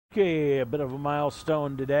Okay, a bit of a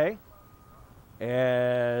milestone today,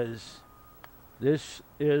 as this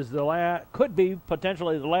is the could be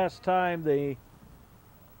potentially the last time the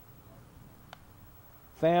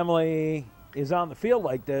family is on the field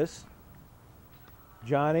like this.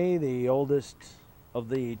 Johnny, the oldest of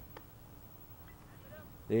the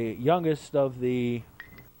youngest of the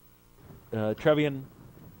Trevian,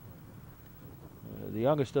 the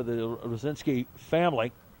youngest of the Rosinski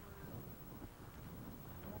family,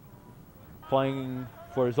 playing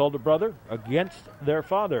for his older brother against their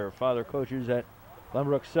father. Father coaches at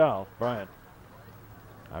Glenbrook South, Brian.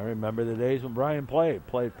 I remember the days when Brian played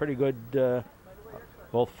pretty good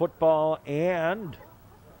both football and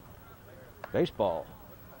baseball.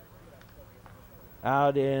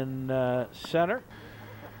 Out in center.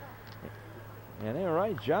 And they're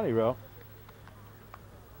right, Johnny Rowe.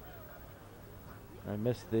 I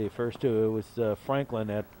missed the first two. It was Franklin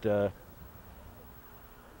at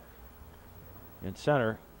in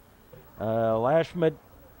center. Lashmid,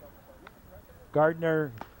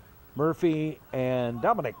 Gardner, Murphy, and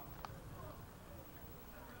Domenick.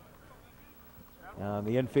 On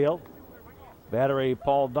the infield, Battery,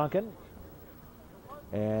 Paul Duncan,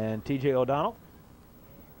 and T.J. O'Donnell.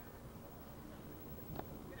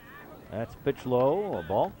 That's pitch low, a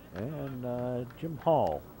ball. And Jim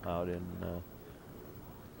Hall out in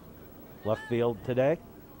left field today.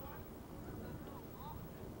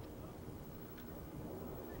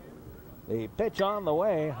 The pitch on the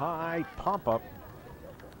way, high pump up.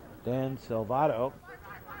 Dan Salvato.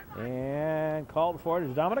 And called for it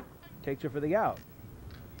is Domenick. Takes it for the out.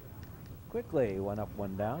 Quickly, one up,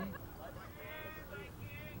 one down.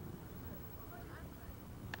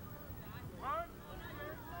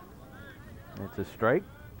 It's a strike.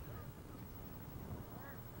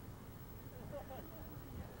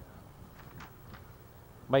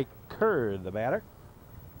 Mike Kerr, the batter.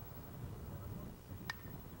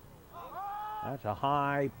 That's a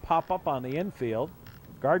high pop-up on the infield.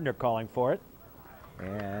 Gardner calling for it.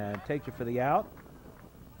 And takes it for the out.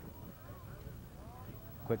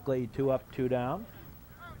 Quickly, 2 up, 2 down.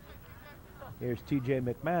 Here's T.J.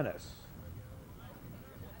 McManus.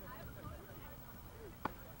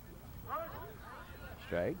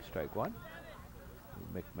 Strike one.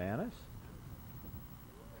 McManus.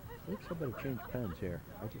 I think somebody changed pens here.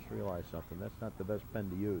 I just realized something. That's not the best pen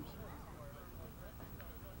to use.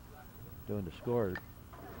 Doing the score.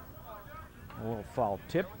 A little foul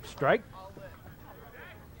tip. Strike.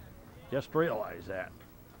 Just realized that.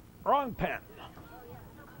 Wrong pen.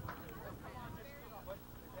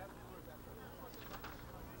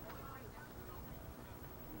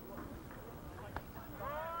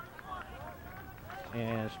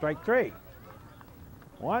 And strike 3.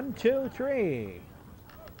 1, 2, 3.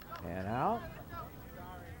 And out.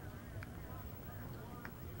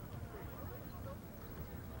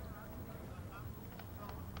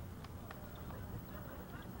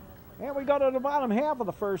 And we go to the bottom half of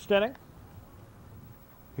the first inning.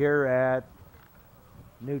 Here at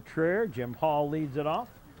New Trier, Jim Hall leads it off.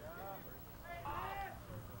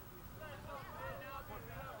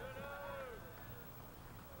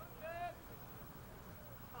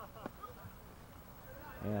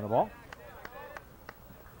 And a ball.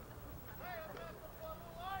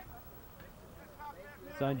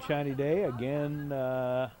 Sunshiny day again.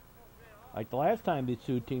 Like the last time these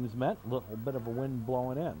two teams met, a little bit of a wind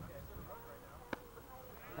blowing in.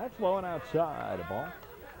 That's blowing outside, a ball.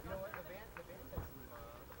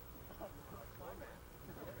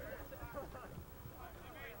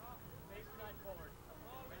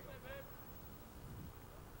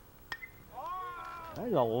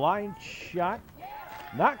 There's a line shot.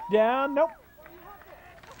 Knocked down, nope.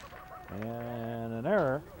 And an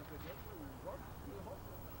error.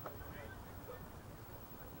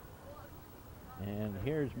 And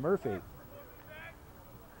here's Murphy.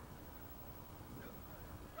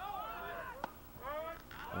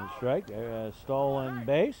 And strike, stolen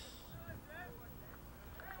base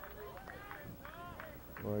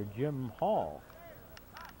for Jim Hall.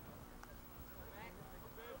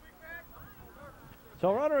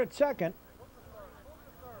 So runner at second.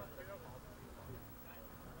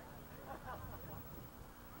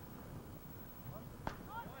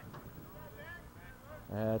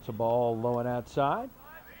 That's a ball low and outside.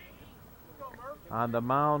 On the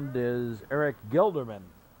mound is Eric Gilderman.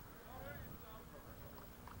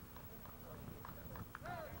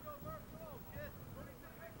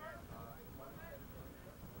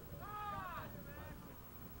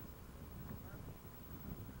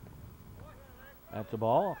 That's a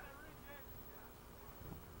ball.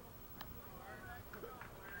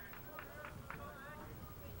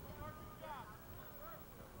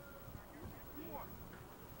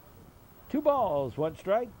 2 balls, 1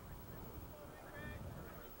 strike.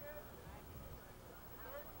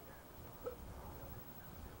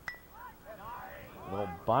 Little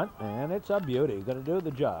bunt, and it's a beauty. Going to do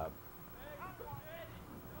the job.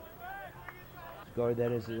 Scored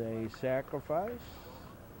that as a sacrifice.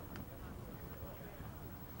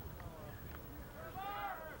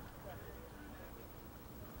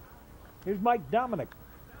 Here's Mike Domenick.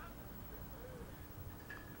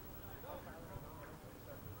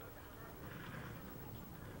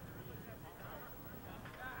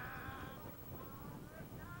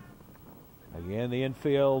 Again, the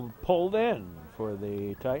infield pulled in for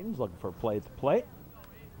the Titans, looking for play at the plate.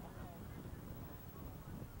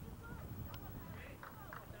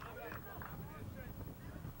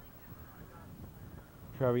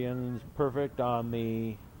 Trevians perfect on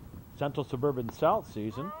the Central Suburban South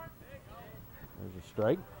season. There's a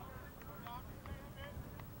strike.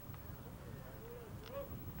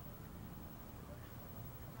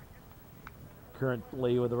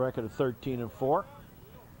 Currently with a record of 13-4.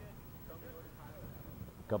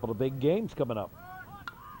 Couple of big games coming up.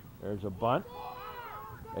 There's a bunt.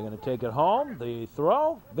 They're going to take it home. The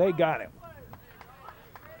throw, they got him.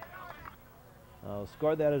 I'll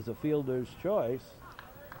score that as a fielder's choice.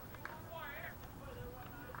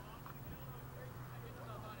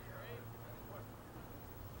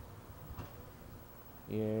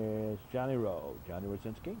 Here's Johnny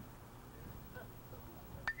Rosinski.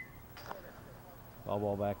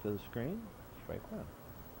 Ball back to the screen. Strike 1.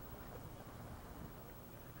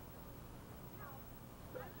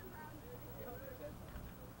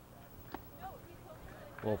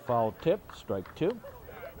 Little foul tip, strike 2.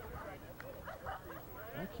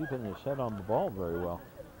 Not keeping his head on the ball very well.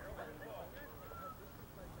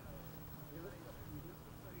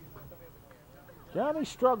 Johnny's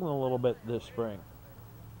struggling a little bit this spring.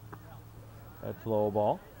 That's low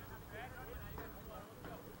ball.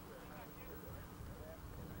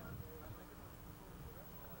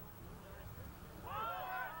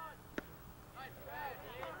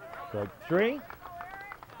 Strike 3.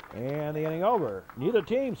 And the inning over. Neither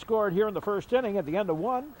team scored here in the first inning at the end of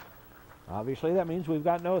 1. Obviously, that means we've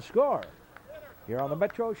got no score here on the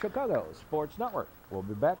Metro Chicago Sports Network. We'll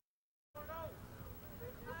be back.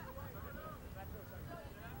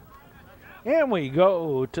 And we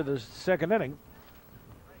go to the second inning.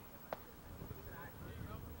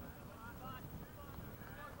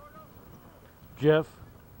 Jeff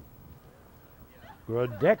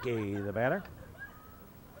Grodecki, the batter.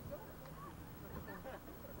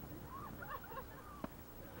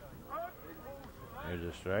 There's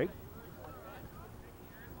a strike.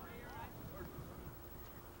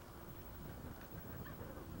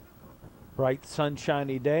 Bright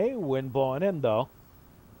sunshiny day, wind blowing in though.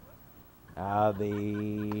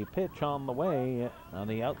 The pitch on the way on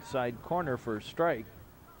the outside corner for a strike.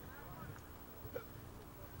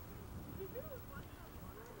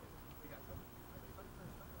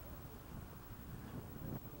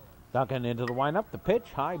 Duncan into the windup, the pitch,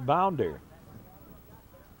 high bounder.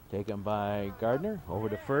 Taken by Gardner, over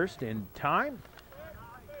to first in time.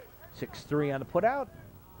 6-3 on the putout.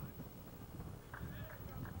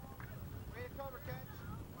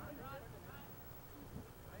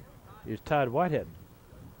 Here's Todd Whitehead.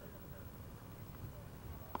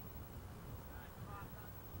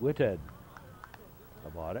 The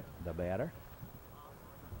batter.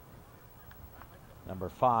 Number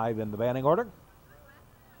 5 in the batting order.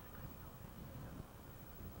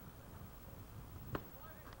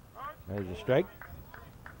 There's a strike.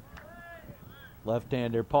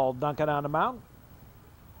 Left-hander Paul Duncan on the mound.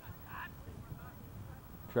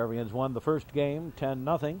 Trevians won the first game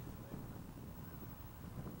 10-0.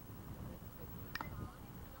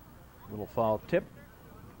 Little foul tip.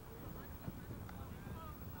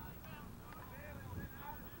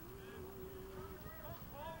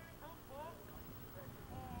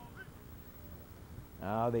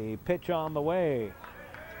 Now the pitch on the way.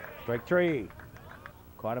 Strike 3.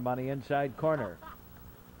 Caught him on the inside corner.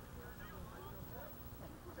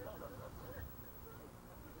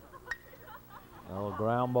 Oh,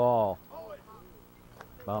 ground ball.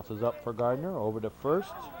 Bounces up for Gardner. Over to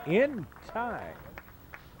first. In time.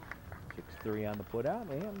 6-3 on the putout,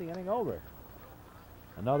 and the inning over.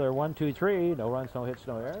 Another 1-2-3. No runs, no hits,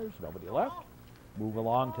 no errors. Nobody left. Move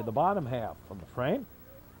along to the bottom half from the frame.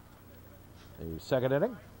 The second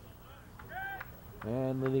inning.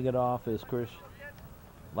 And leading it off is Chris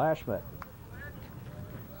Lashmet.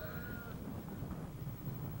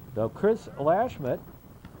 So Chris Lashmet,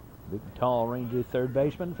 big, tall, rangy third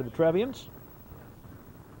baseman for the Trevians.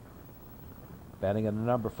 Batting in the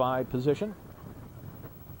number 5 position.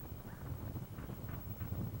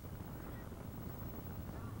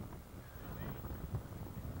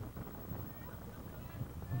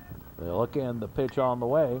 They look in, the pitch on the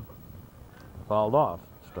way. Fouled off.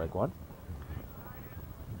 Strike one.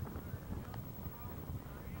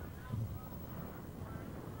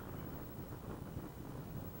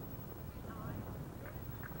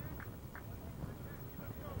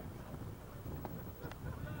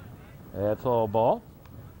 That's all ball.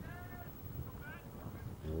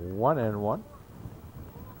 1-1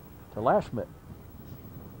 to Lashmit.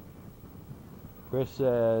 Chris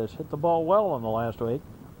has hit the ball well in the last week.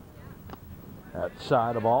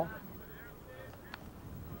 Outside the ball.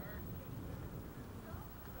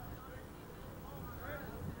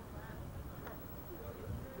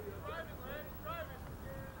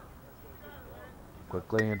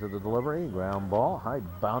 Quickly into the delivery. Ground ball. High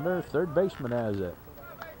bounder. Third baseman has it.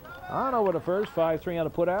 On over to first. 5-3 on a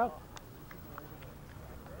put out.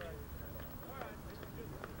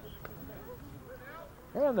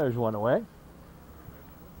 And there's one away.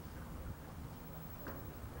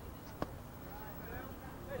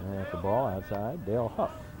 And that's the ball outside. Dale Huff,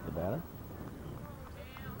 the batter.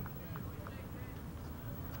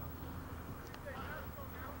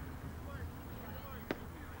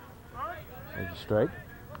 There's a strike.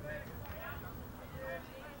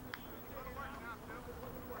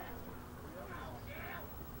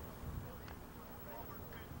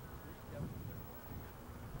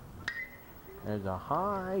 There's a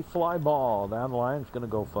high fly ball down the line. It's going to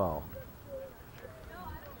go foul.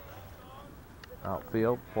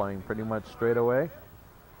 Outfield playing pretty much straight away.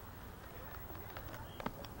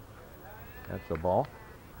 That's the ball.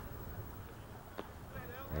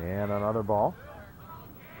 And another ball.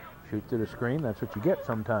 Shoot to the screen. That's what you get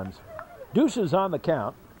sometimes. Deuces on the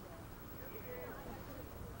count.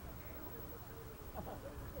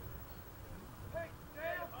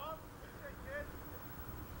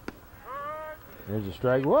 There's a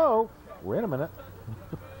strike. Whoa! Wait a minute.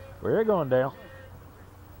 Where are you going, Dale?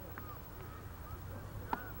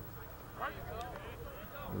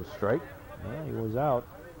 There's a strike. Yeah, he was out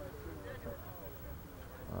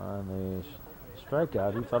on the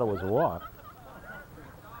strikeout. He thought it was a walk.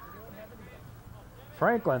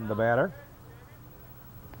 Franklin, the batter.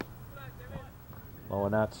 Low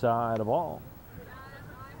and outside the ball.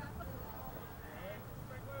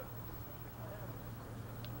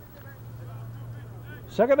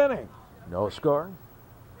 Second inning. No score.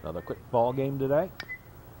 Another quick ball game today.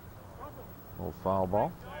 Little foul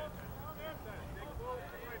ball.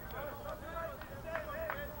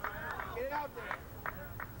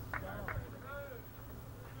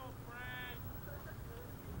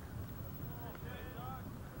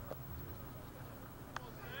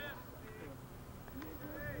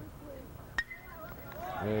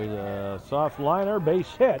 There's a soft liner,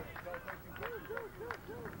 base hit.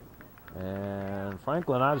 And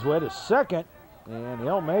Franklin on his way to second, and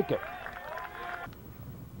he'll make it.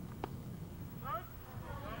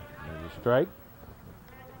 There's a strike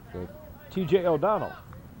to T.J. O'Donnell.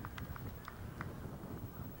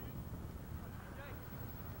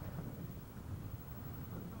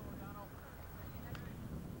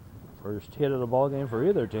 First hit of the ball game for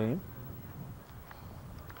either team.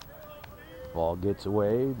 Ball gets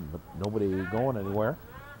away, but nobody going anywhere.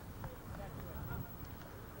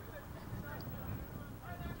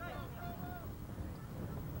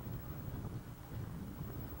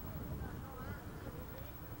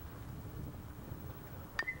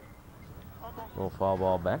 Little foul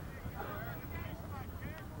ball back.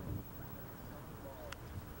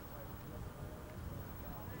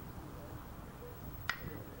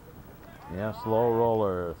 Yeah, slow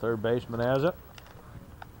roller. Third baseman has it.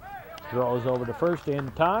 Throws over to first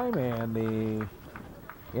in time, and the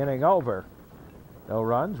inning over. No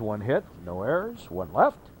runs, one hit, no errors, one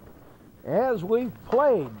left. As we've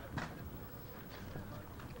played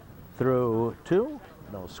through two,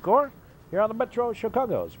 no score, here on the Metro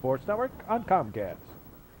Chicago Sports Network on Comcast.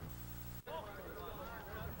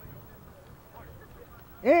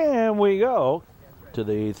 And we go to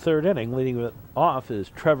the third inning. Leading it off is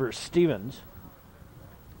Trevor Stevens.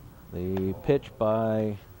 The pitch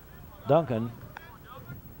by Duncan,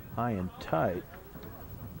 high and tight.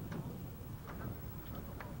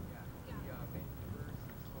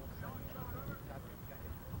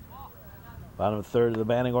 Bottom third of the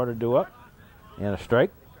batting order due up. And a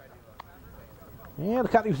strike. And the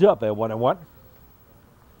count is up at 1-1.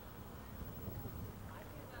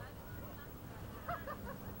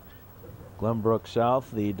 Glenbrook South,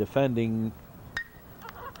 the defending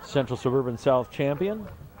Central Suburban South champion.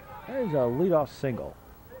 There's a leadoff single.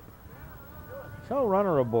 So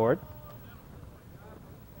runner aboard.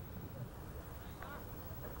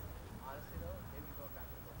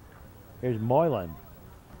 Here's Moylan.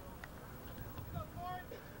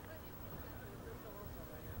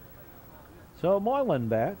 So Moylan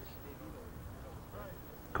bats.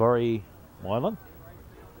 Corey Moylan.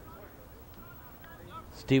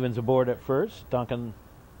 Stevens aboard at first. Duncan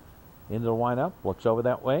into the windup. Looks over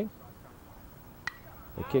that way.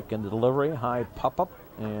 The kick and the delivery. High pop-up.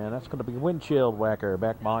 And that's going to be Windshield Whacker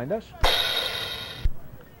back behind us.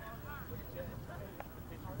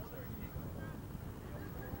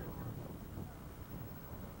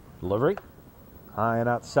 Delivery. High and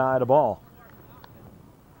outside the ball.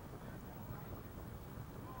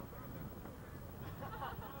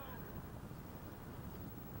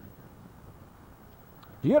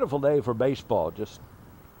 Beautiful day for baseball. Just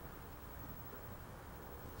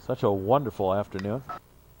such a wonderful afternoon.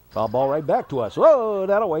 Foul ball right back to us. Whoa,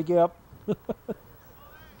 that'll wake you up.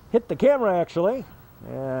 Hit the camera, actually.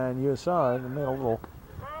 And you saw it. It made a little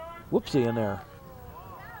whoopsie in there.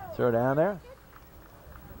 Throw it down there.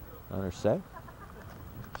 Runner safe.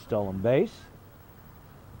 Stolen base.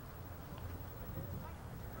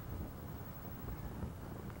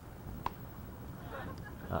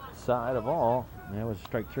 Outside of all. That was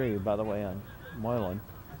strike 3, by the way, on Moylan.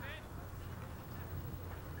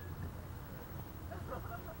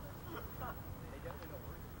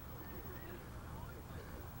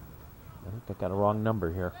 I think I got a wrong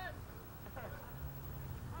number here.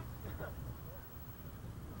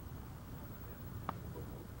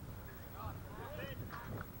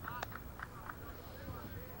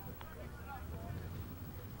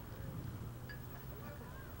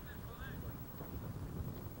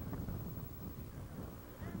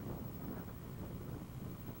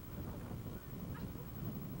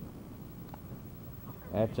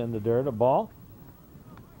 That's in the dirt, a ball.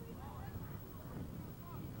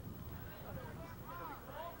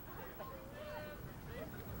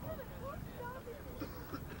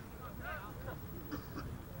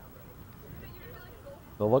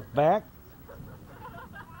 The look back.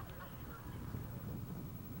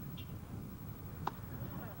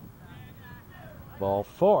 Ball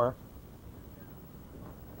 4.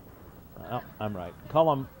 Oh, I'm right.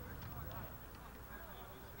 Cullum.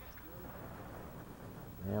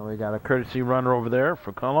 And we got a courtesy runner over there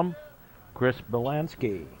for Cullum. Chris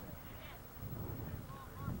Belansky.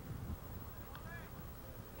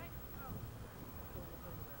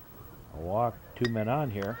 A walk, 2 men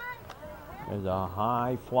on here. There's a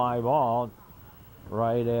high fly ball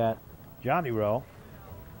right at Johnny Rowe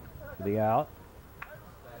for the out.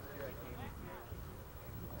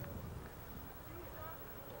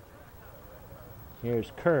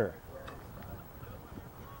 Here's Kerr.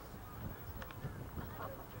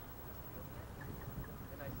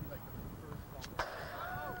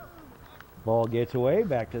 Ball gets away,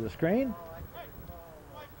 back to the screen.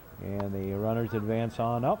 And the runners advance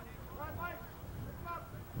on up.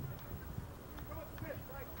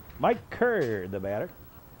 Mike Kerr, the batter.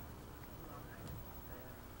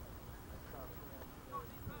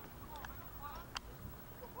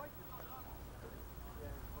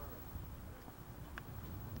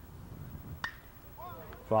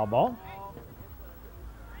 Foul ball.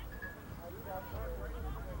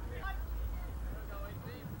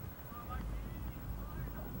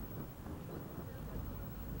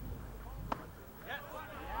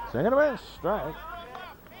 Second base, strike.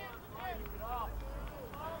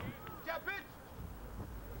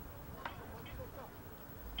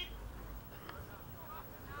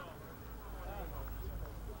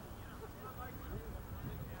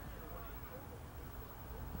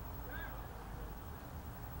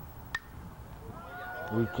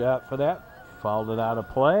 Reach out for that. Fouled it out of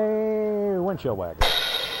play. Windshield wagger.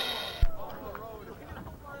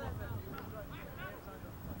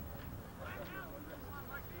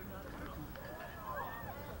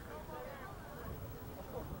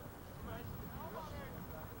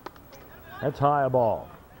 That's high a ball.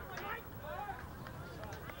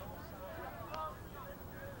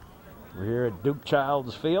 We're here at Duke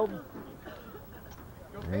Childs Field.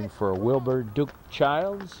 And for Wilbur Duke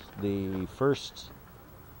Childs, the first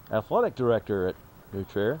athletic director at New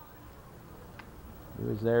Trier. He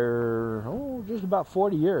was there, just about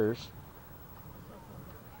 40 years.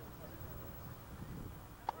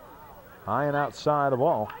 High and outside the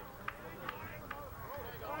ball.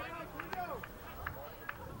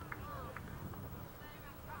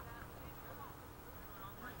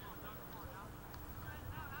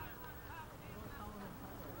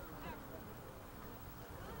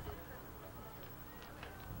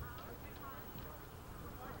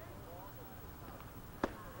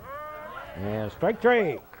 And strike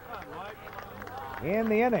 3 in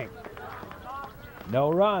the inning.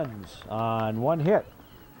 No runs on 1 hit.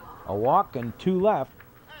 A walk and 2 left.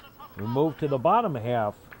 We move to the bottom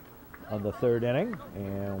half of the third inning,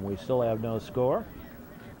 and we still have no score.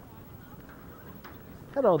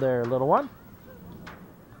 Hello there, little one.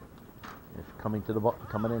 Just coming into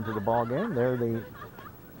the ball game. They're the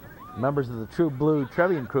members of the True Blue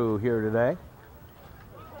Trevian crew here today.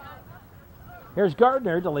 Here's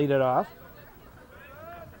Gardner to lead it off.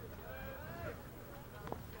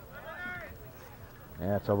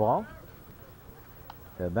 That's a ball.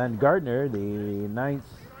 Ben Gardner, the ninth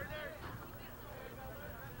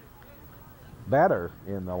batter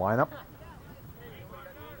in the lineup.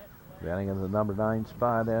 Batting in the number 9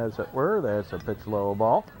 spot, as it were. That's a pitch low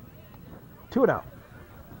ball. 2-out.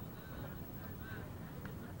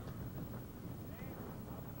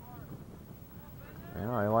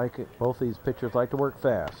 Well, I like it. Both these pitchers like to work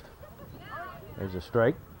fast. There's a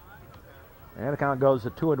strike. And the count goes to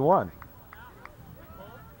 2-1.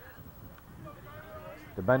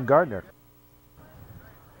 To Ben Gardner.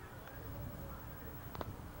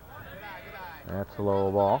 That's a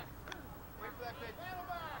low ball.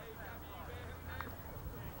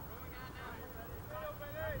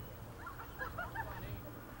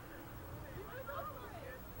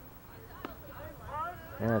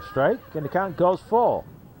 And a strike, and the count goes full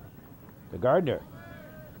to Gardner.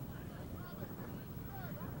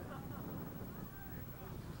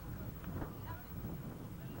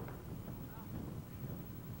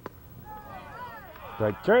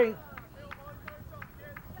 Strike 3.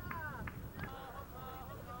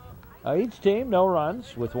 Each team, no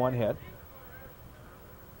runs with 1 hit.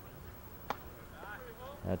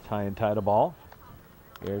 That's high and tight a ball.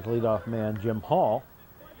 Here's leadoff man Jim Hall.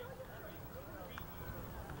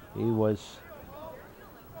 He was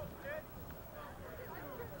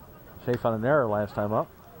safe on an error last time up.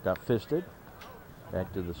 Got fisted.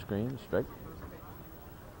 Back to the screen. Strike.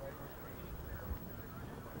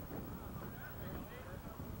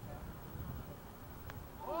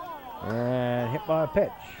 And hit by a pitch.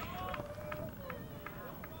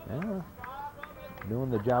 Yeah, doing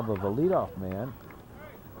the job of a leadoff man.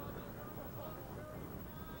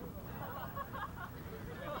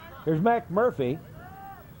 Here's Mac Murphy.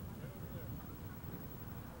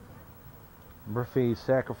 Murphy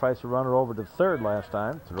sacrificed a runner over to third last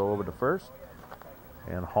time. Throw over to first.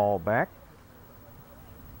 And Hall back.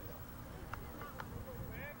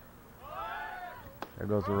 There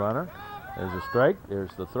goes the runner. There's a strike.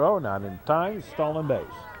 There's the throw. Not in time. Stolen base.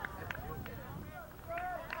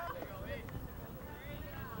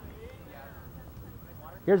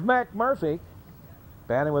 Here's Mac Murphy.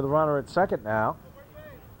 Batting with a runner at second now.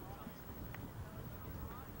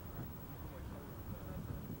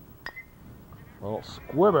 Little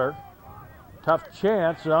squibber. Tough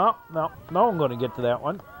chance. Oh, no one going to get to that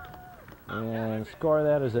one. And score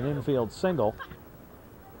that as an infield single.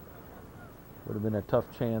 Would have been a tough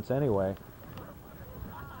chance anyway.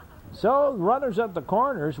 So, runners at the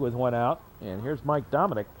corners with 1 out. And here's Mike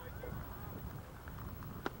Domenick.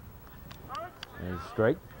 There's a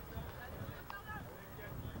strike.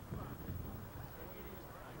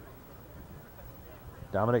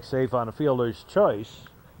 Domenick safe on a fielder's choice.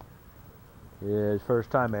 His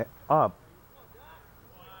first time up.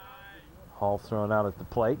 Hall thrown out at the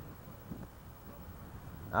plate.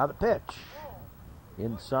 Now the pitch.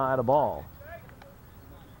 Inside a ball.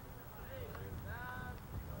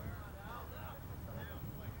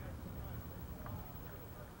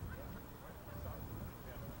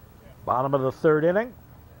 Bottom of the third inning.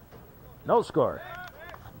 No score.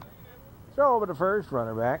 Throw over to first,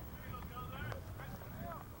 runner back.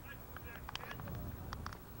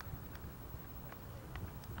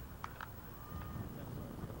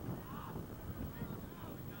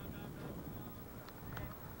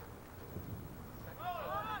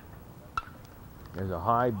 There's a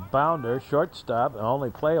high bounder, shortstop, and only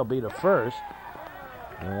play will be to first.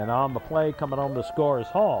 And on the play, coming home to score is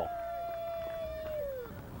Hall.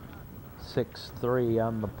 6-3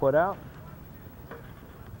 on the putout.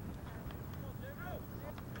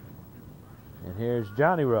 And here's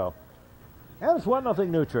Johnny Rowe. And it's 1-0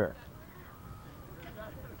 New Trier.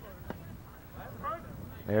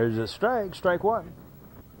 There's a strike, strike 1.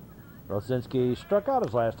 Rosinski struck out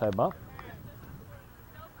his last time up.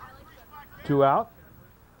 2 out.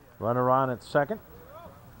 Runner on at second.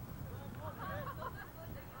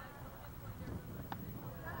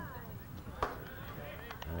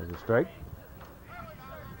 There's a strike.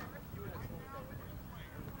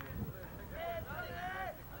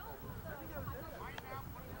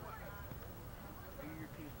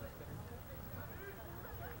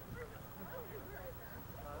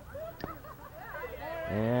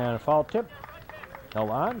 And a foul tip. Held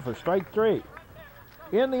on for strike 3.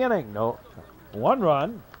 In the inning, no. 1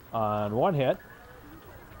 run on 1 hit.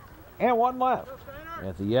 and 1 left.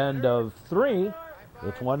 At the end of 3,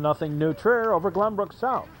 it's 1-0 New Trier over Glenbrook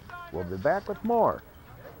South. We'll be back with more.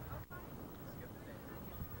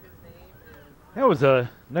 That was a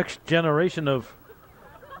next generation of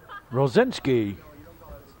Rosinski.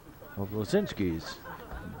 Of Rosinski's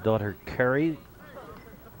daughter Carrie.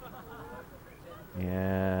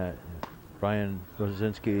 And Brian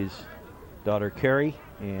Rosinski's daughter Carrie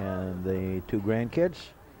and the 2 grandkids.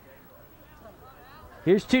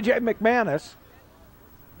 Here's TJ McManus.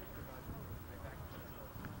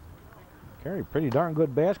 Carrie, pretty darn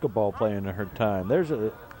good basketball player in her time. There's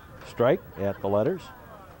a strike at the letters.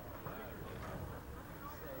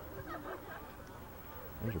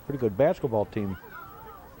 There's a pretty good basketball team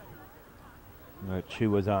that she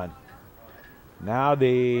was on. Now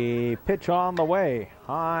the pitch on the way.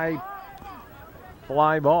 High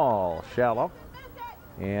fly ball, shallow.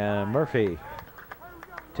 And Murphy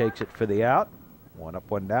takes it for the out. 1 up,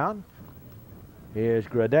 1 down. Here's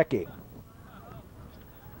Gradecki.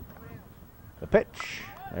 The pitch.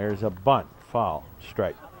 There's a bunt. Foul.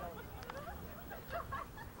 Strike.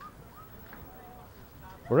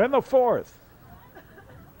 We're in the 4th.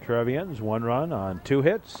 Trevians, 1 run on 2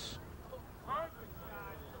 hits.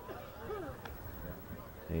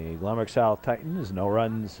 The Glenbrook South Titans, no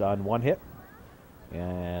runs on 1 hit.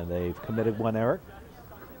 And they've committed 1 error.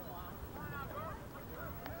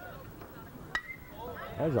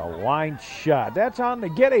 There's a line shot. That's on the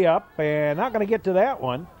giddy up, and not going to get to that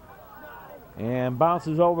one. And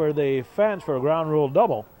bounces over the fence for a ground rule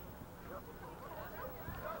double.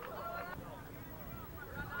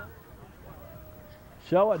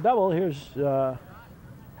 So a double. Here's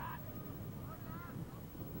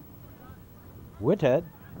Whithead.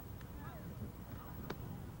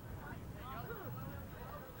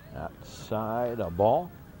 Outside a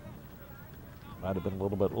ball. Might have been a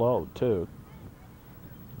little bit low, too.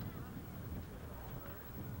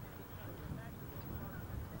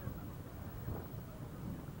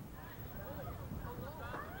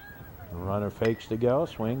 Runner fakes to go,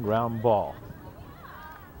 swing, ground ball.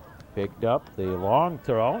 Picked up the long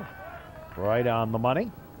throw, right on the money.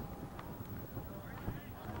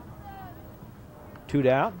 2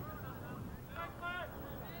 down.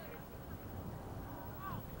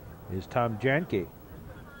 Here's Tom Janke.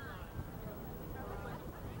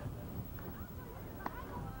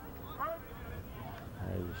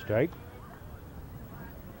 There's a strike.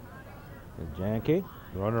 And Janke,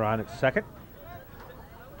 runner on at second.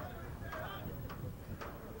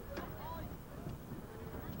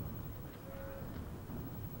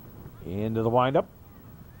 Into the windup.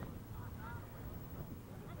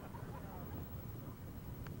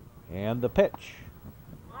 And the pitch.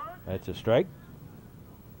 That's a strike.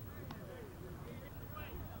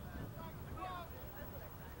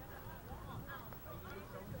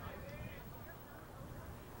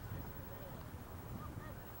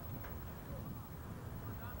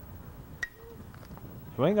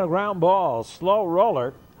 Swing a ground ball. Slow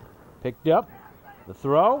roller. Picked up. The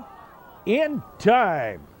throw. In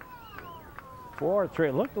time.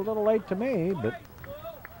 4-3. Looked a little late to me, but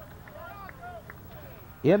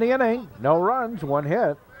in the inning, no runs, 1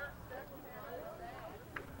 hit.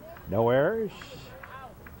 No errors.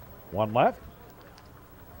 1 left.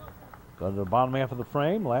 Go to the bottom half of the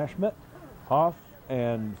frame. Lashmet, Hoff,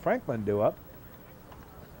 and Franklin do up.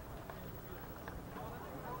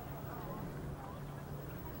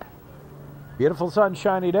 Beautiful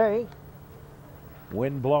sunshiny day.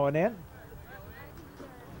 Wind blowing in.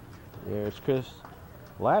 There's Chris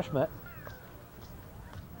Lashmet.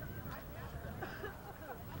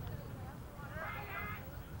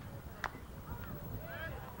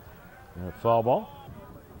 And a foul ball.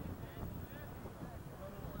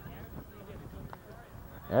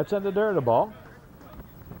 That's in the dirt, a ball.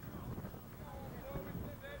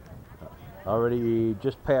 Already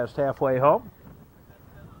just past halfway home.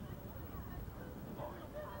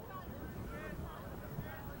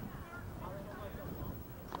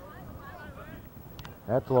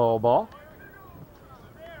 That's a low ball.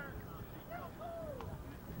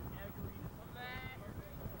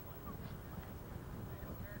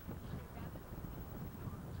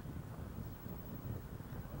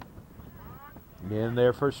 In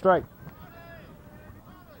there for a strike.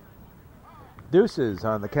 Deuces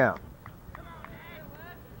on the count.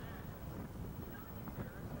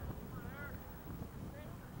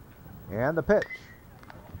 And the pitch.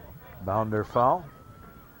 Bounder foul.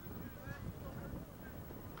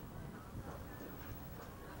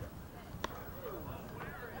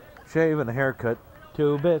 Shave and a haircut,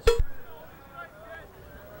 2 bits.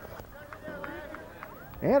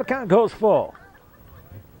 And the count goes full.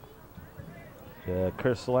 to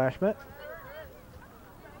Chris Lashmet.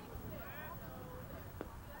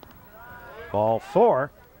 Ball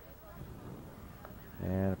 4.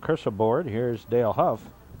 And Chris aboard. Here's Dale Huff.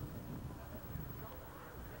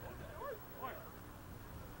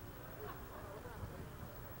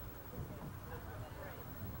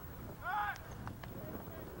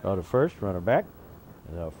 Go to first, runner back.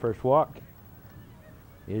 The first walk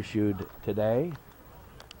issued today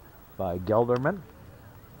by Gelderman.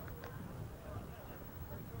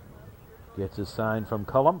 Gets a sign from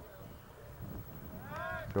Cullum.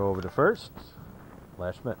 Throw over to first.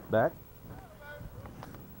 Lashmet back.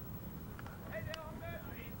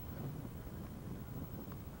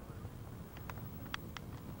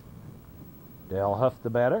 Dale Huff the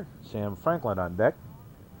batter. Sam Franklin on deck.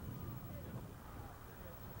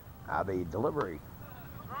 The delivery.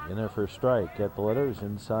 In there for a strike. At the letters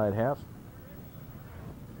inside half.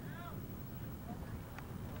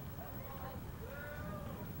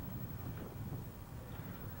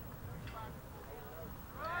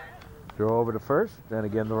 Throw over to first. Then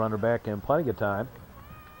again the runner back in plenty of time.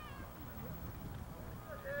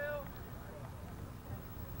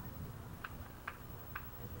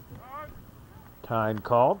 Time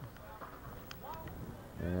called.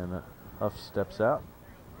 And Huff steps out.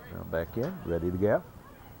 Now back in, ready to go.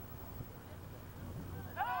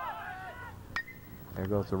 There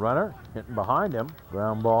goes the runner, hitting behind him.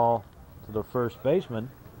 Ground ball to the first baseman.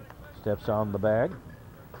 Steps on the bag.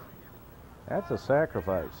 That's a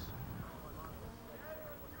sacrifice.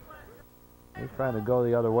 He's trying to go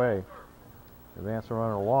the other way. Advance the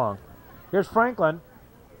runner along. Here's Franklin.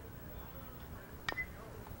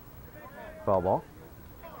 Foul ball.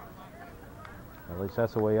 At least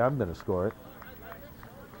that's the way I'm going to score it.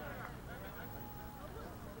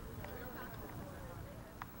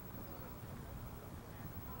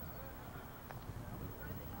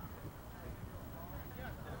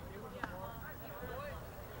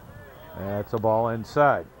 That's a ball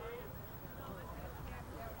inside.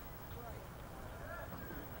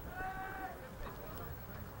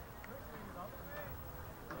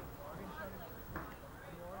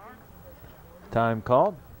 Time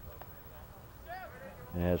called.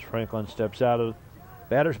 As Franklin steps out of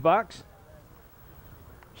batter's box.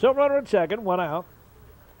 So runner at second, 1 out.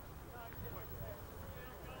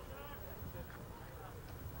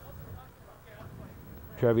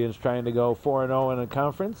 Trevians trying to go 4-0 in a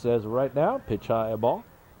conference as of right now. Pitch high, a ball.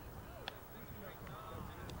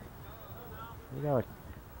 You gotta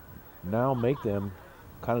now make them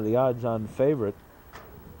kind of the odds-on favorite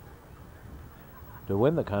to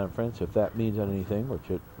win the conference, if that means anything,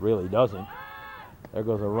 which it really doesn't. There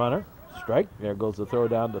goes a runner. Strike. There goes the throw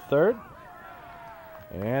down to third.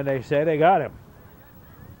 And they say they got him.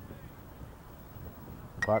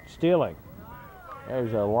 Caught stealing.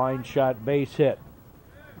 There's a line shot base hit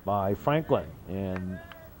by Franklin. And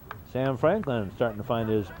Sam Franklin starting to find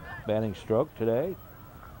his batting stroke today.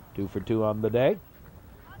 2 for 2 on the day.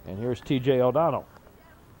 And here's T.J. O'Donnell.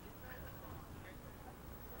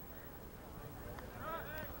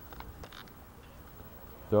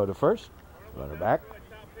 Throw to first. Runner back.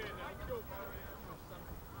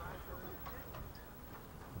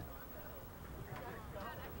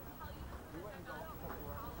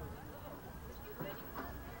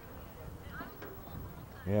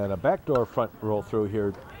 And a backdoor front roll through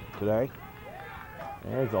here today.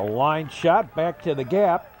 There's a line shot back to the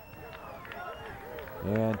gap.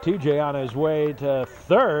 And TJ on his way to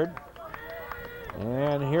third.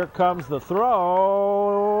 And here comes the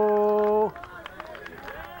throw.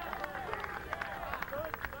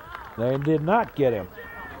 They did not get him.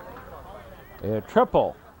 A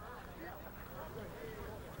triple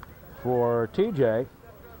for TJ.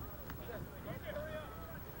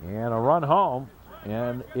 And a run home.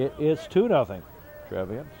 And it is 2-0,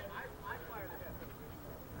 Trevians.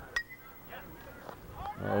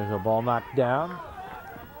 There's a ball knocked down.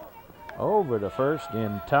 Over to first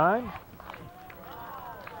in time.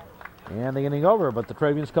 And the inning over, but the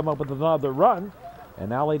Trevians come up with another run. And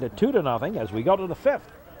now lead it 2-0 as we go to the 5th.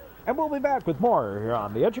 And we'll be back with more here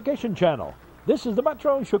on the Education Channel. This is the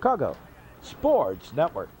Metro Chicago Sports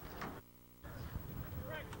Network.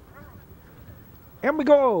 And we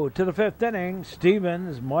go to the 5th inning.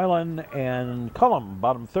 Stevens, Moylan, and Cullum,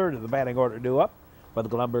 bottom third of the batting order, due up by the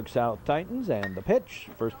Glenbrook South Titans. And the pitch,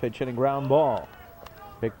 first pitch hitting ground ball.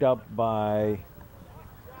 Picked up by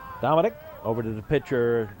Domenick. Over to the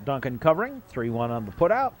pitcher, Duncan covering. 3-1 on the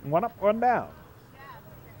putout. 1 up, 1 down.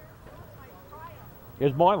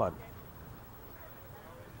 Here's Moylan.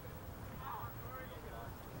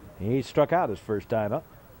 He struck out his first time up.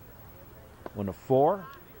 1-4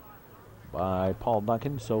 by Paul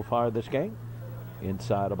Duncan so far this game.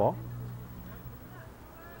 inside the ball.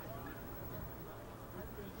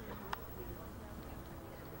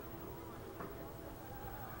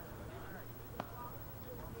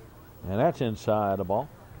 And that's inside the ball.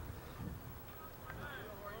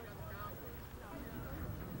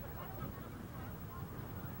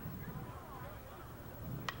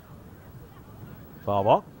 Foul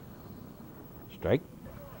ball. Strike.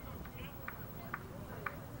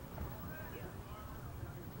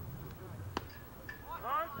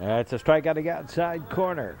 That's a strike out of the outside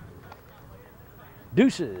corner.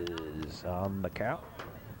 Deuces on the count.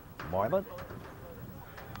 Moylan.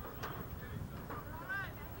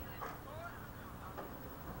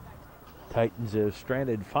 Titans have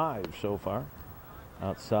stranded 5 so far.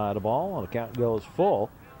 Outside the ball, and the count goes full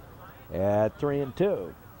at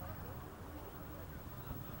 3-2.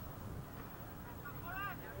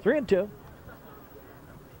 3-2.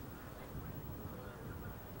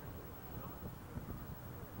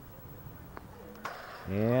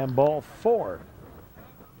 And ball 4.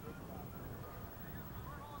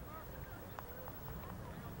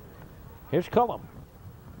 Here's Cullum.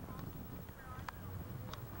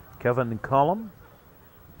 Kevin Cullum,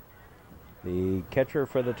 the catcher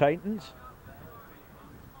for the Titans.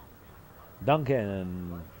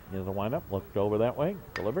 Duncan is the windup. Looked over that way.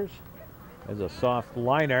 Delivers. There's a soft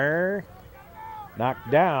liner.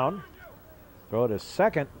 Knocked down. Throw to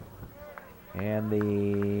second. And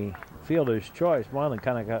the fielder's choice. Moylan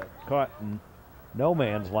kind of got caught in no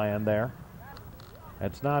man's land there.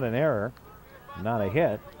 That's not an error. Not a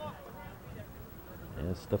hit.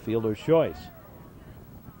 It's the fielder's choice.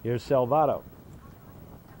 Here's Salvato.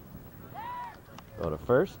 Go to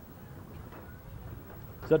first.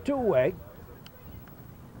 It's a two-way.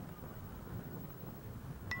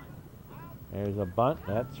 There's a bunt.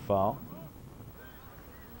 That's foul.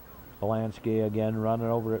 Polanski again running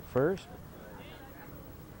over at first.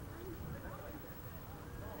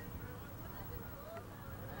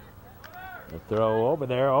 The throw over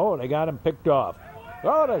there. Oh, they got him picked off.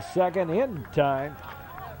 Go to second in time.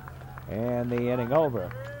 And the inning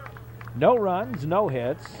over. No runs, no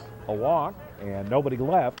hits, a walk, and nobody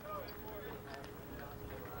left.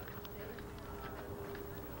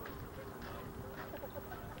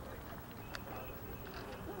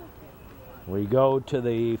 We go to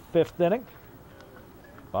the 5th inning.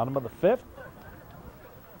 Bottom of the 5th.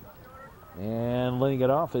 And leading it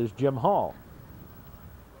off is Jim Hall.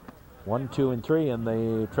 1, 2, and 3 in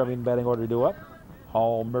the Trevian batting order due up.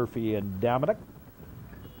 Hall, Murphy, and Domenick.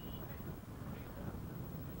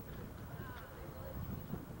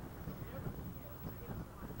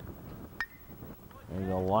 There's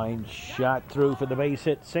a line shot through for the base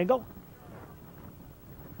hit single.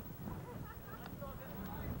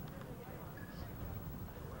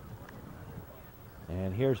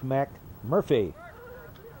 And here's Mac Murphy.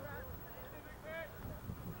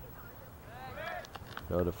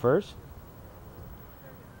 Go to first.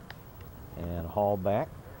 And Hall back.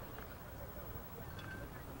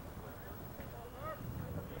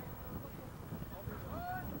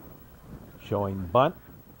 Showing bunt.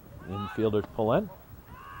 Infielders pull in.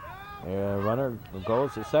 Runner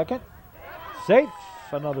goes to second. Safe.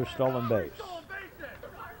 Another stolen base.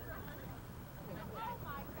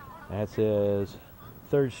 That's his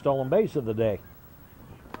 3rd stolen base of the day.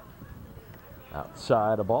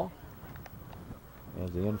 Outside the ball.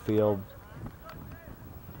 As the infield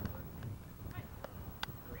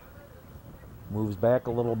moves back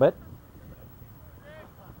a little bit.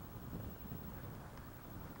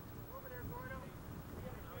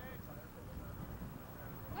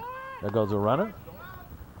 There goes a runner.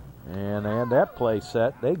 And they had that play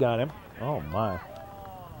set. They got him. Oh, my.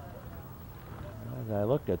 As I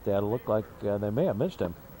looked at that, it looked like they may have missed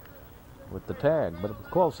him with the tag, but it was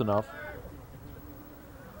close enough.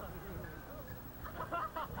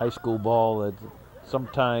 High school ball, that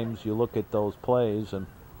sometimes you look at those plays and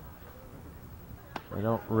they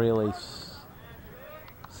don't really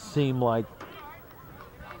seem like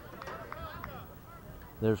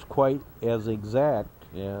there's quite as exact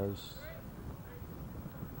as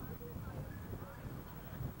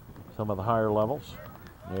some of the higher levels.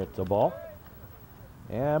 It's a ball.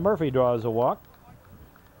 And Murphy draws a walk.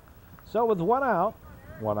 So with 1 out,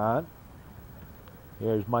 1 on,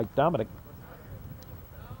 here's Mike Domenick.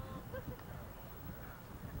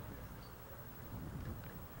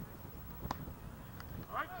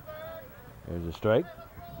 There's a strike.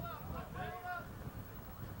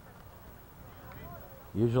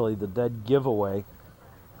 Usually the dead giveaway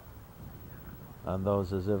on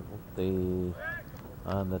those is if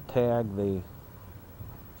on the tag the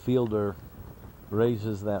fielder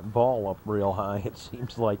raises that ball up real high. It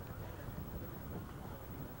seems like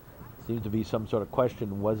Seems to be some sort of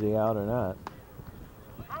question, was he out or not?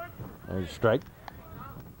 There's a strike.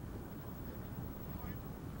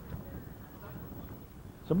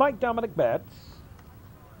 So Mike Domenick bats.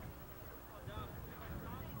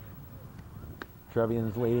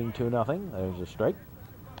 Trevians leading 2-0. There's a strike.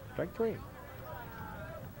 Strike 3.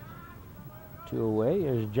 2 away.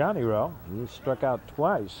 Here's Johnny Rowe. He's struck out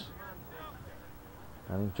twice.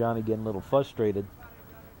 I think Johnny getting a little frustrated.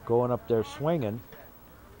 Going up there swinging.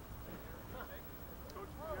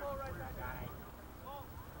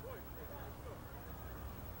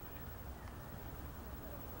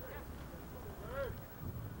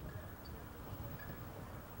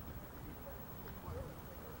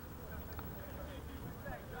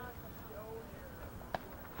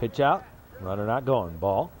 Pitch out. Runner not going.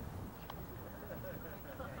 Ball.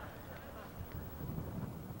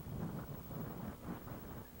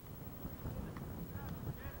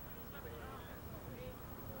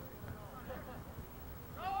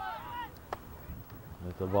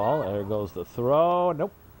 With the ball. There goes the throw.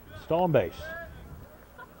 Nope. Stolen base.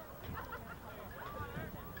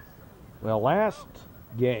 Well, last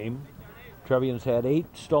game, Trevians had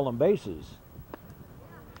 8 stolen bases.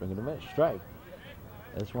 Swing and a miss. Strike.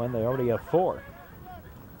 This one, they already have 4.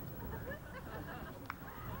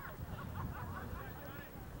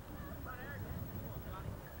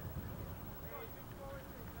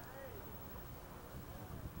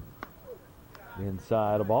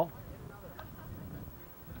 Inside a ball.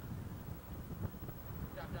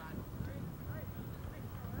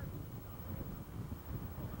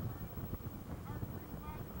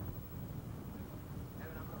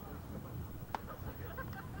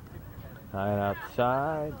 High and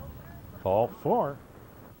outside. Ball 4.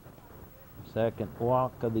 Second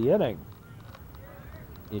walk of the inning.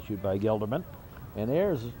 Issued by Gilderman. And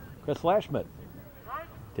there's Chris Lashman.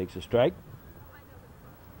 Takes a strike.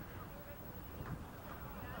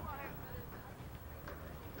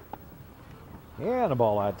 And a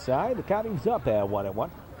ball outside. The counting's up at 1-1.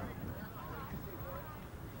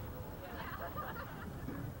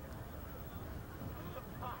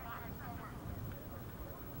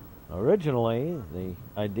 Originally, the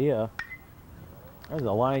idea, there's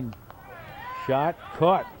a line shot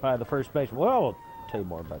caught by the first baseman. Well, I'll tell you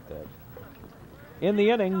more about that. In the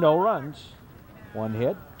inning, no runs. 1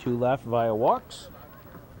 hit, 2 left via walks.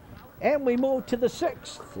 And we move to the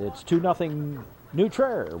 6th. It's 2-0 New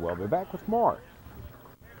Trier. We'll be back with more.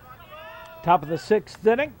 Top of the 6th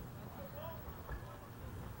inning.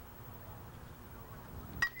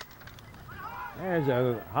 There's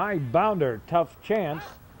a high bounder, tough chance.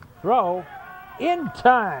 Throw in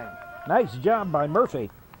time. Nice job by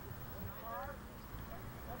Murphy.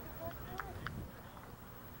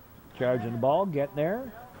 Charging the ball, getting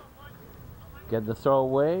there. Get the throw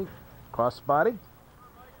away. Cross body.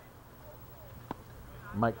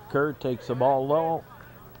 Mike Kerr takes the ball low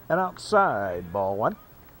and outside. Ball 1.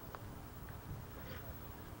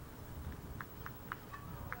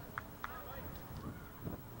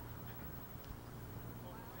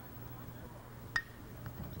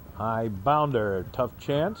 High bounder, tough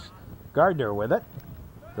chance. Gardner with it.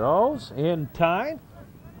 Throws in time.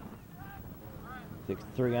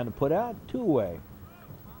 6-3 on the put out. 2 away.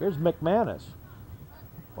 Here's McManus.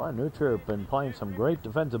 Boy, New Trier have been playing some great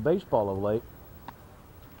defensive baseball of late.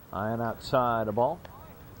 High and outside a ball.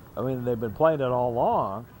 I mean, they've been playing it all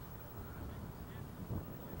along.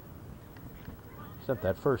 Except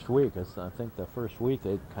that first week. I think the first week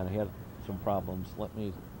they kind of had some problems. Let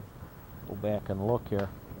me go back and look here.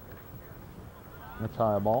 That's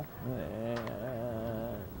high ball.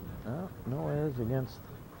 No errors against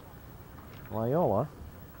Loyola.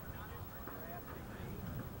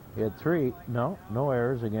 He had 3. No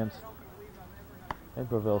errors against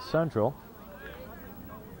Naperville Central.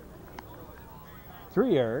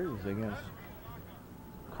 3 errors against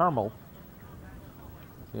Carmel.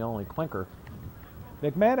 The only clinker.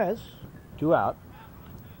 McManus, 2 out.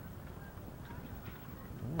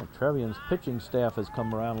 Trevian's pitching staff has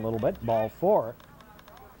come around a little bit. Ball 4.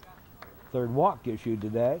 3rd walk issued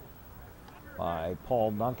today by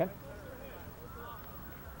Paul Duncan.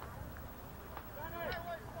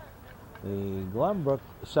 The Glenbrook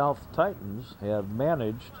South Titans have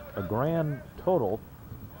managed a grand total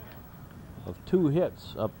of 2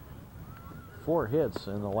 hits, up 4 hits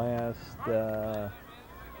in the last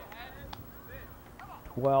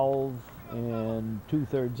 12 and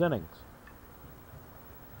 2/3 innings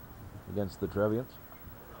against the Trevians.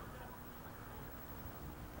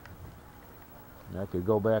 I could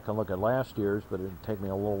go back and look at last year's, but it'd take me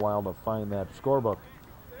a little while to find that scorebook.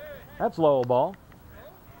 That's low ball.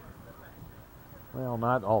 Well,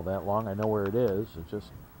 not all that long. I know where it is. It's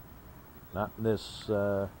just Not in this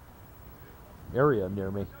area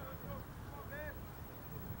near me.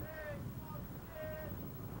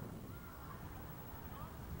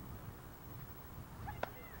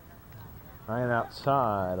 Right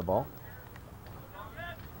outside the ball.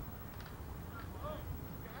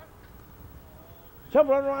 So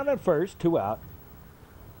run around at first, 2 out.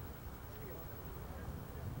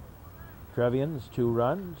 Trevians, 2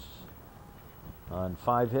 runs on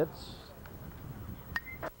 5 hits.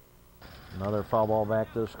 Another foul ball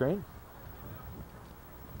back to the screen.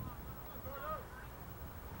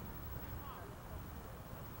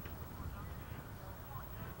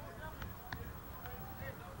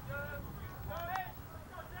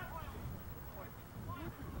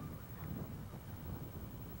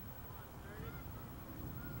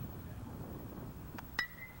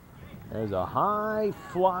 There's a high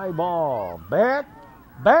fly ball. Back,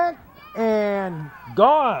 and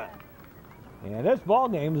gone. And this ball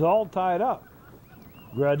game's all tied up.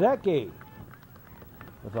 Gradecki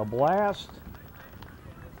with a blast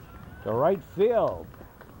to right field.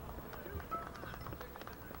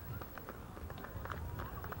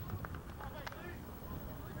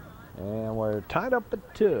 And we're tied up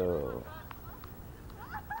at 2.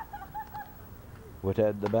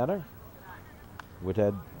 Whithead the batter.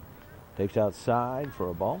 Whithead takes outside for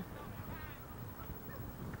a ball.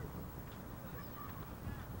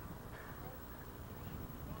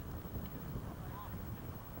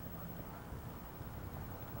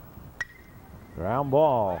 Ground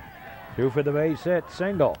ball. 2 for the base hit,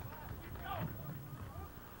 single.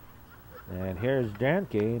 And here's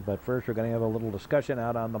Danke, but first we're going to have a little discussion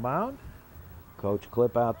out on the mound. Coach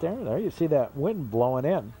Clip out there. There you see that wind blowing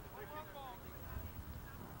in.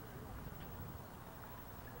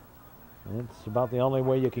 It's about the only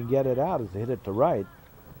way you can get it out is to hit it to right.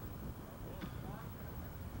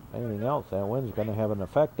 Anything else, that wind's going to have an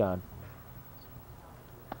effect on.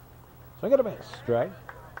 Swing and a miss, strike.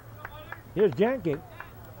 Here's Janke.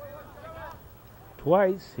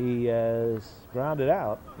 Twice he has grounded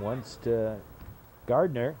out. Once to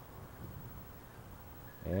Gardner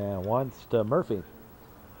and once to Murphy.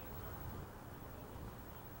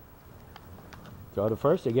 Throw to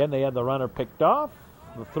first. Again, they had the runner picked off.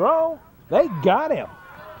 The throw. They got him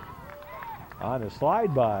on a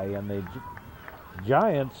slide by, and the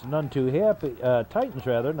Giants, none too happy, Titans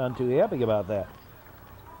rather, none too happy about that.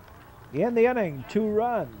 In the inning, 2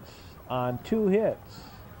 runs on 2 hits.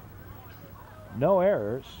 No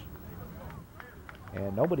errors.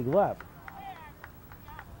 And nobody left.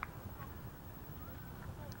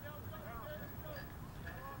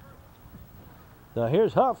 Now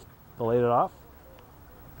here's Huff to lead it off.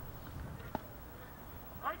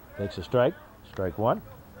 Takes a strike. Strike 1.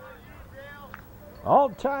 All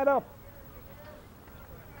tied up.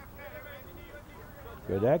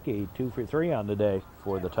 Gradecki 2 for 3 on the day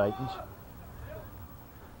for the Titans.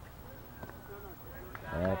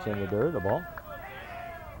 That's in the dirt, a ball.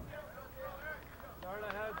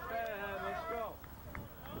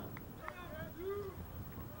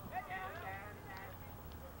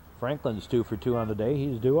 Franklin's 2 for 2 on the day.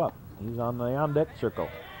 He's due up. He's on the on-deck circle.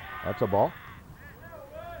 That's a ball.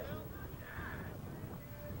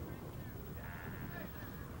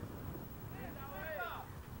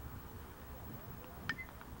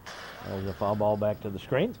 There's a foul ball back to the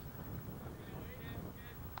screen.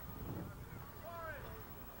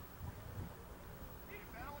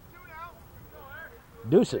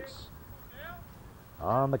 Deuces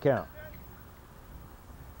on the count.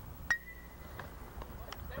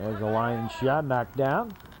 There's a line shot knocked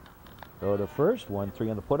down. Go to first. 1-3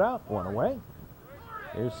 on the put out. 1 away.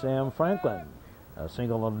 Here's Sam Franklin. A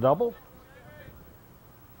single and a double.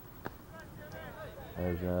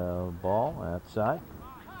 There's a ball outside.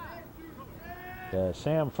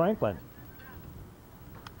 Sam Franklin.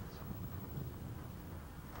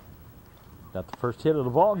 Got the first hit of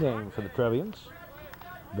the ball game for the Trevians.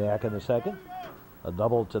 Back in the second. A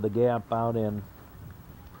double to the gap out in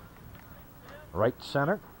right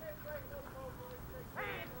center.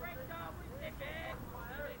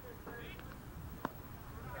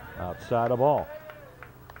 Outside of ball.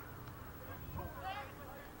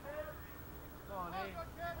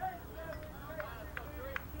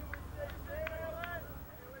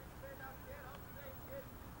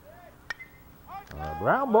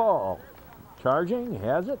 Ground ball. Charging,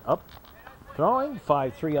 has it, up, throwing,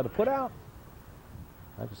 5-3 on the put out.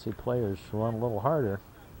 I can see players run a little harder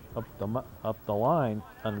up the line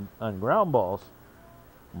on ground balls.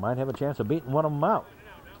 Might have a chance of beating one of them out.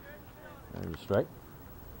 There's a strike.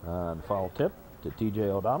 And foul tip to T.J.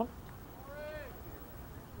 O'Donnell.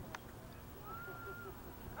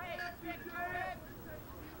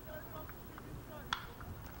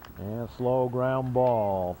 And slow ground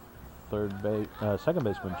ball. Second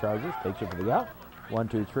baseman charges, takes it for the out. 1,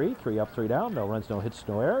 2, 3, 3 up, 3 down. No runs, no hits,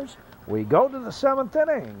 no errors. We go to the 7th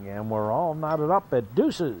inning, and we're all knotted up at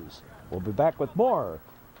deuces. We'll be back with more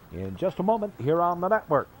in just a moment here on the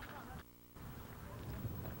network.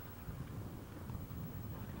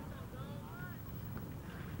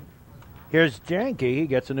 Here's Janke. He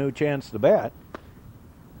gets a new chance to bat.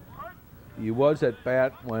 He was at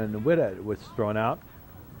bat when Whitted was thrown out.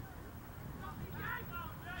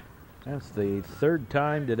 That's the 3rd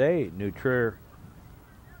time today New Trier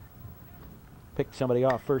picked somebody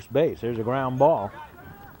off first base. There's a ground ball.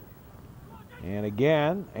 And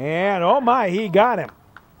again, and oh my, he got him.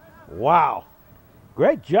 Wow.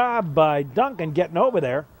 Great job by Duncan getting over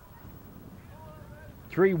there.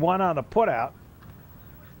 3-1 on the putout.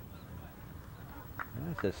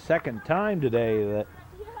 That's the 2nd time today that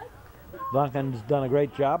Duncan's done a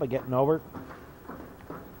great job of getting over.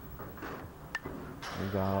 We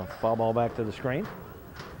got a foul ball back to the screen.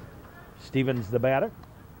 Stevens the batter.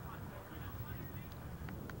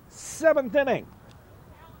 7th inning.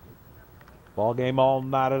 Ball game all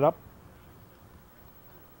knotted up.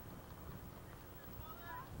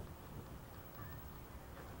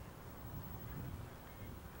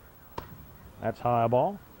 That's high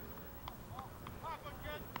ball.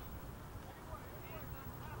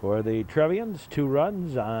 For the Trevians, 2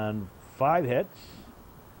 runs on 5 hits.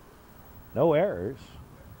 No errors.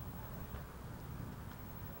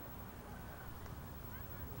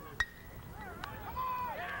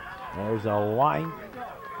 There's a line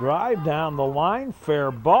drive down the line. Fair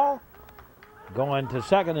ball. Going to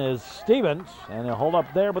second is Stevens, and he'll hold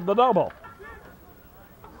up there with the double.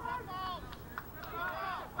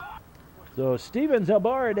 So Stevens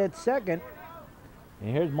aboard at second. And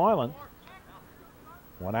here's Moylan.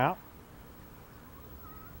 1 out.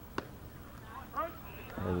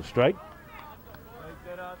 There's a strike.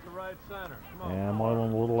 Take that out to right center. And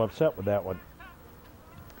Moylan a little upset with that one.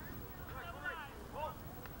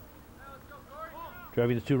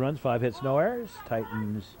 Trevians 2 runs, 5 hits, no errors.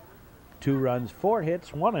 Titans 2 runs, 4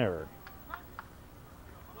 hits, 1 error.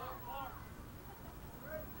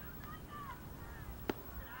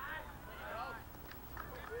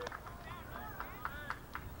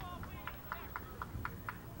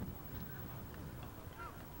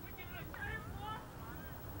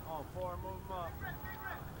 All 4, move them up.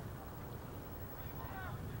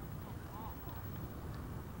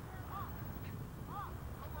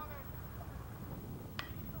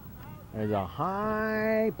 There's a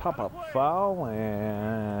high pop-up foul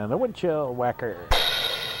and a wind chill whacker.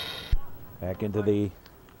 Back into the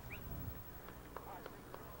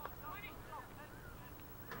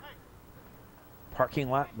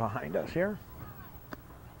parking lot behind us here.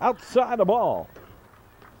 Outside the ball.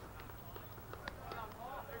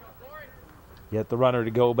 Get the runner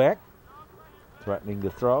to go back. Threatening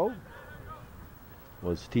to throw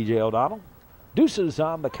was T.J. O'Donnell. Deuces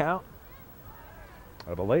on the count,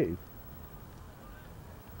 I believe.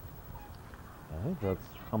 I think that's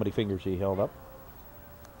how many fingers he held up.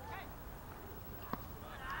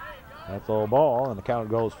 That's all ball, and the count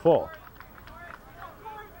goes full.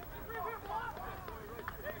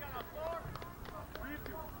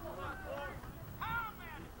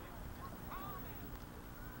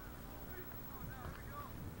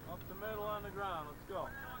 Up the middle on the ground. Let's go.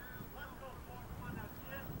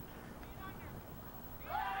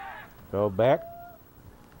 Go back.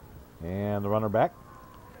 And the runner back.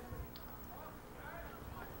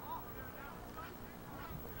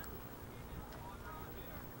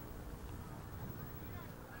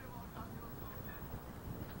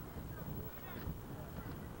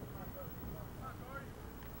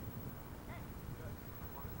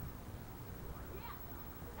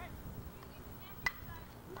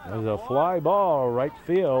 There's a fly ball right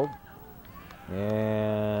field.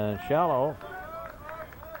 And shallow.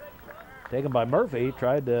 Taken by Murphy.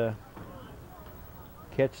 Tried to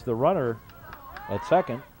catch the runner at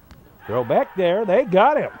second. Throw back there. They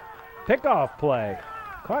got him. Pickoff play.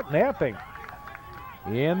 Caught napping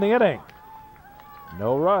in the inning.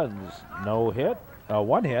 No runs. No hit.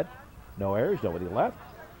 1 hit. No errors. Nobody left.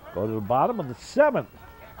 Go to the bottom of the 7th.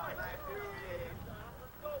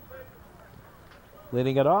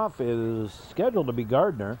 Leading it off is scheduled to be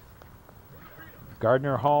Gardner.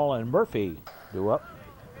 Gardner, Hall, and Murphy due up.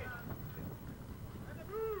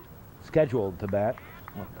 Scheduled to bat.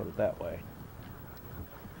 I'll put it that way.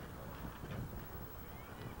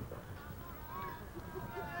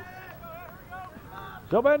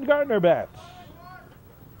 So Ben Gardner bats.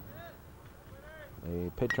 A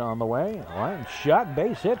pitch on the way. Line shot,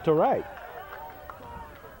 base hit to right.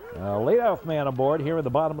 Leadoff man aboard here at the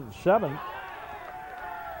bottom of the 7th.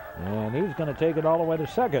 And he's going to take it all the way to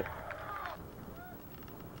second.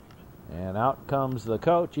 And out comes the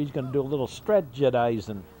coach. He's going to do a little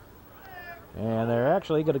strategizing. And they're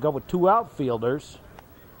actually going to go with 2 outfielders.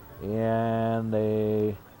 And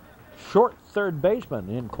a short third baseman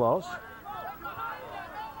in close.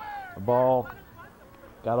 The ball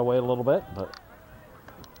got away a little bit, but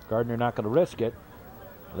Gardner not going to risk it.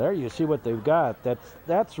 There you see what they've got.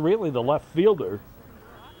 That's really the left fielder.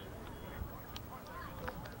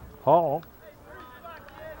 Hall.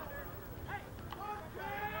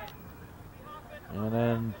 And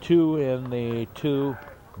then 2 in the 2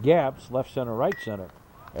 gaps, left center, right center.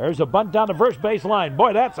 There's a bunt down the first base line.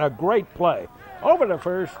 Boy, that's a great play. Over to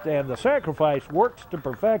first, and the sacrifice works to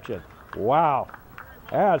perfection. Wow.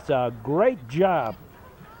 That's a great job.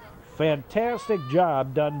 Fantastic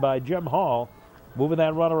job done by Jim Hall, moving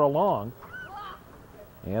that runner along.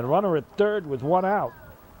 And runner at third with 1 out,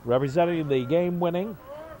 representing the game-winning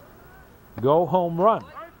go-home run.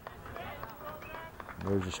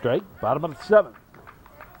 There's a strike, bottom of the 7th.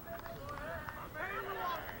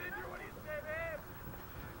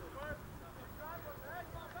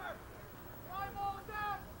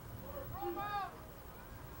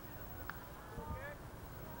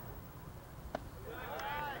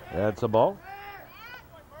 That's a ball.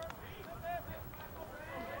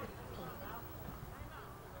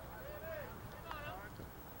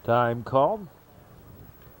 Time called.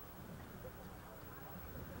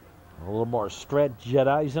 A little more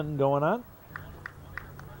strategizing going on.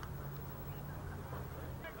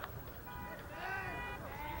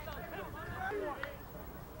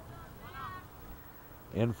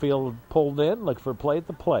 Infield pulled in, look for play at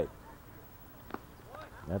the plate.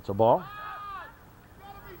 That's a ball.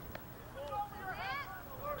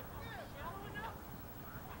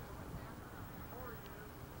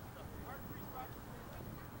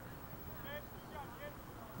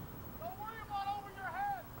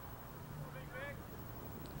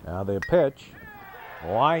 Now the pitch.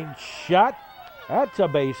 Line shot. That's a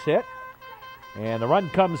base hit. And the run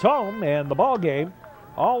comes home, and the ball game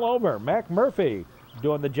all over. Mac Murphy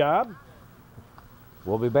doing the job.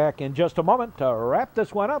 We'll be back in just a moment to wrap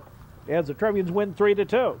this one up as the Trevians win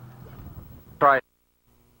 3-2. Right.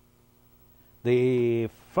 The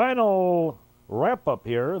final wrap-up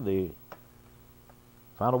here, the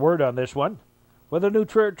final word on this one. With the new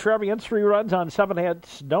Trier Trevians, 3 runs on 7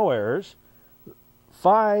 hits, no errors.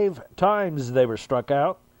 5 times they were struck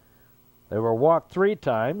out. They were walked 3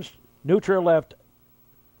 times. New Trier left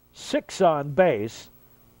 6 on base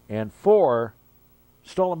and 4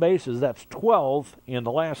 stolen bases. That's 12 in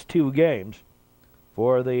the last 2 games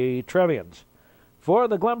for the Trevians. For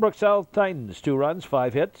the Glenbrook South Titans, 2 runs,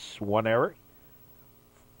 5 hits, 1 error.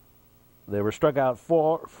 They were struck out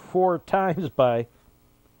 4 times by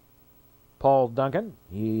Paul Duncan.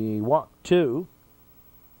 He walked 2.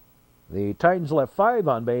 The Titans left 5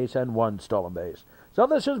 on base and 1 stolen base. So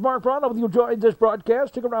this is Mark Brown. Hope you enjoyed this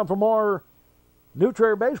broadcast. Stick around for more New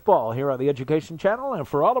Trier baseball here on the Education Channel. And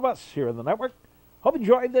for all of us here in the network, hope you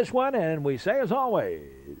enjoyed this one. And we say, as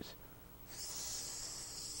always,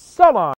 so long.